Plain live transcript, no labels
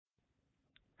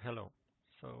Hello.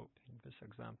 So in this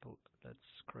example, let's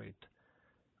create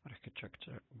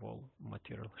architecture wall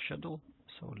material schedule.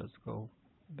 So let's go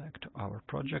back to our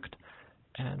project,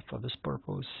 and for this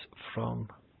purpose, from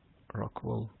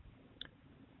Rockwell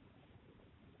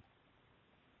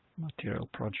Material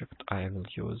project, I will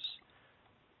use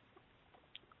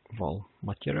wall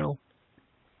material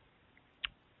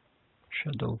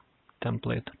schedule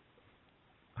template.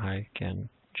 I can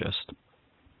just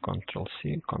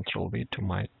Ctrl+C, Ctrl+V to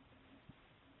my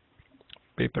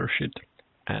paper sheet,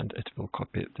 and it will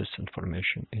copy this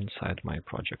information inside my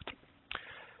project.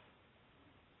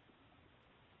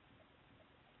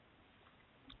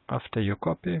 After you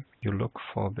copy, you look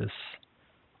for this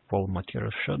wall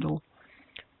material schedule,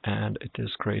 and it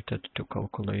is created to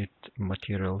calculate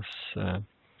materials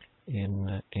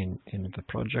in the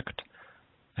project,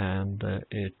 and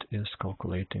it is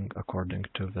calculating according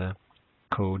to the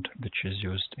code which is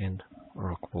used in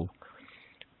Rockwell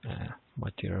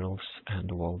materials and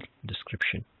wall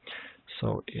description.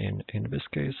 So in this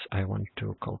case, I want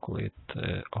to calculate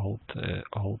all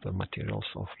the materials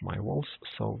of my walls.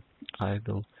 So I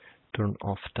will turn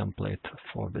off template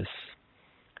for this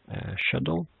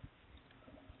schedule.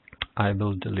 I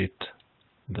will delete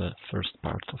the first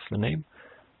part of the name,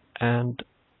 and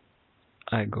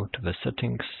I go to the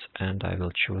settings, and I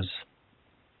will choose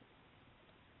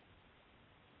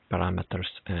parameters,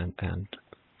 and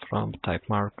from type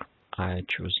mark I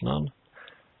choose none.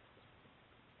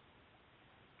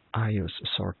 I use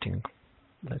sorting,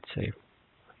 let's say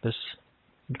this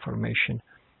information,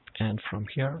 and from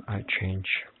here I change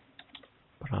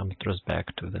parameters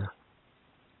back to the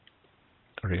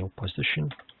real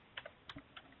position.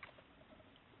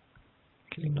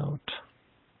 Keynote.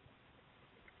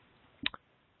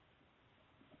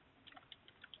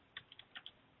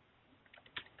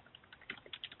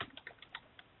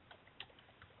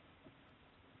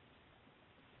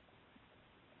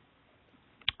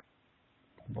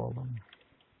 Volume.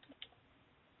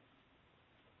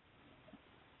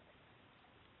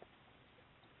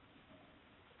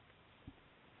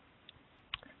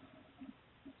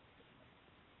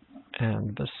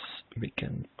 And this we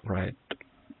can write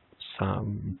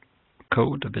some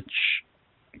code which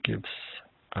gives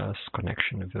us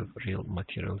connection with real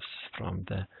materials from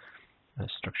the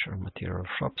structural material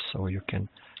shop. So you can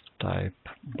type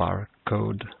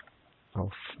barcode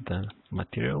of the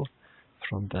material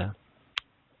from the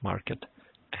market,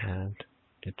 and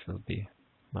it will be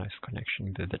nice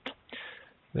connection with it.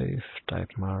 With type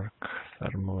mark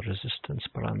thermal resistance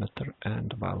parameter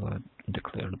and value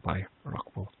declared by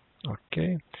Rockwell.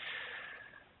 Okay.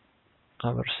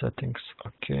 Other settings.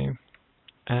 Okay.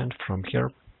 And from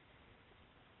here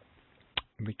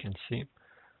we can see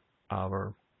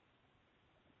our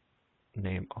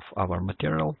name of our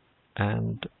material,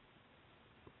 and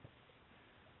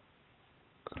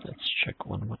let's check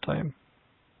one more time.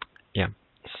 Yeah,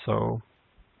 so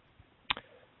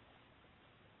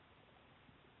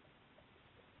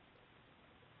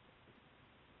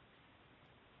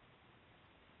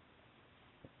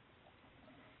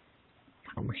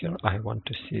from here I want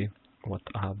to see what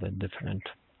are the different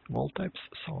wall types,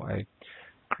 so I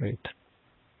create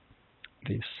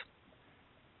these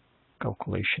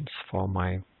calculations for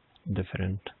my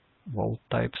different wall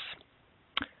types,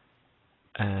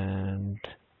 and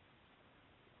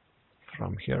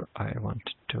from here I want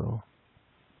to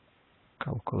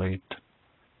calculate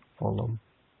volume,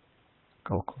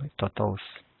 calculate totals,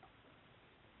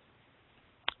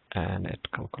 and it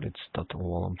calculates total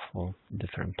volume for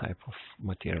different type of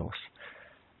materials.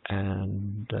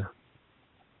 And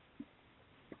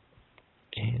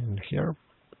in here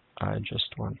I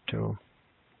just want to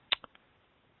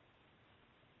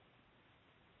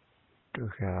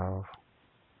have,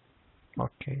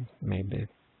 okay, maybe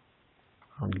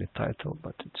only title,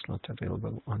 but it's not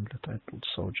available on the title,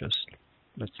 so just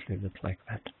let's leave it like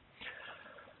that.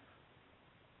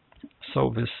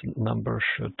 So this number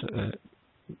should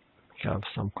have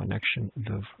some connection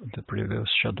with the previous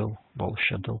schedule, wall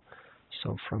schedule.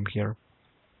 So from here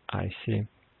I see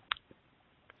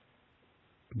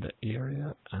the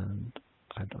area, and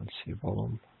I don't see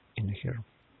volume in here.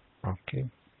 Okay,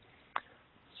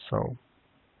 so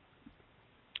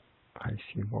I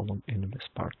see volume in this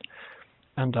part.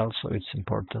 And also it's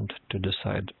important to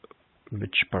decide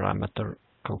which parameter,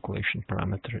 calculation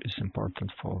parameter, is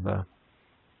important for the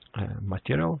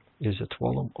material. Is it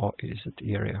volume or is it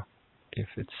area? If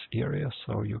it's area,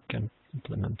 so you can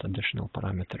implement additional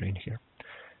parameter in here,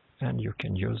 and you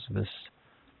can use this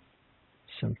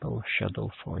simple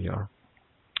schedule for your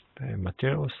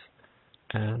materials,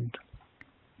 and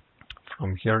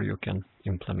from here you can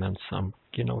implement some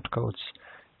keynote codes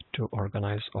to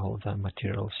organize all the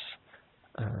materials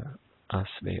as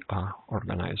they are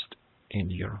organized in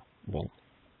your wall.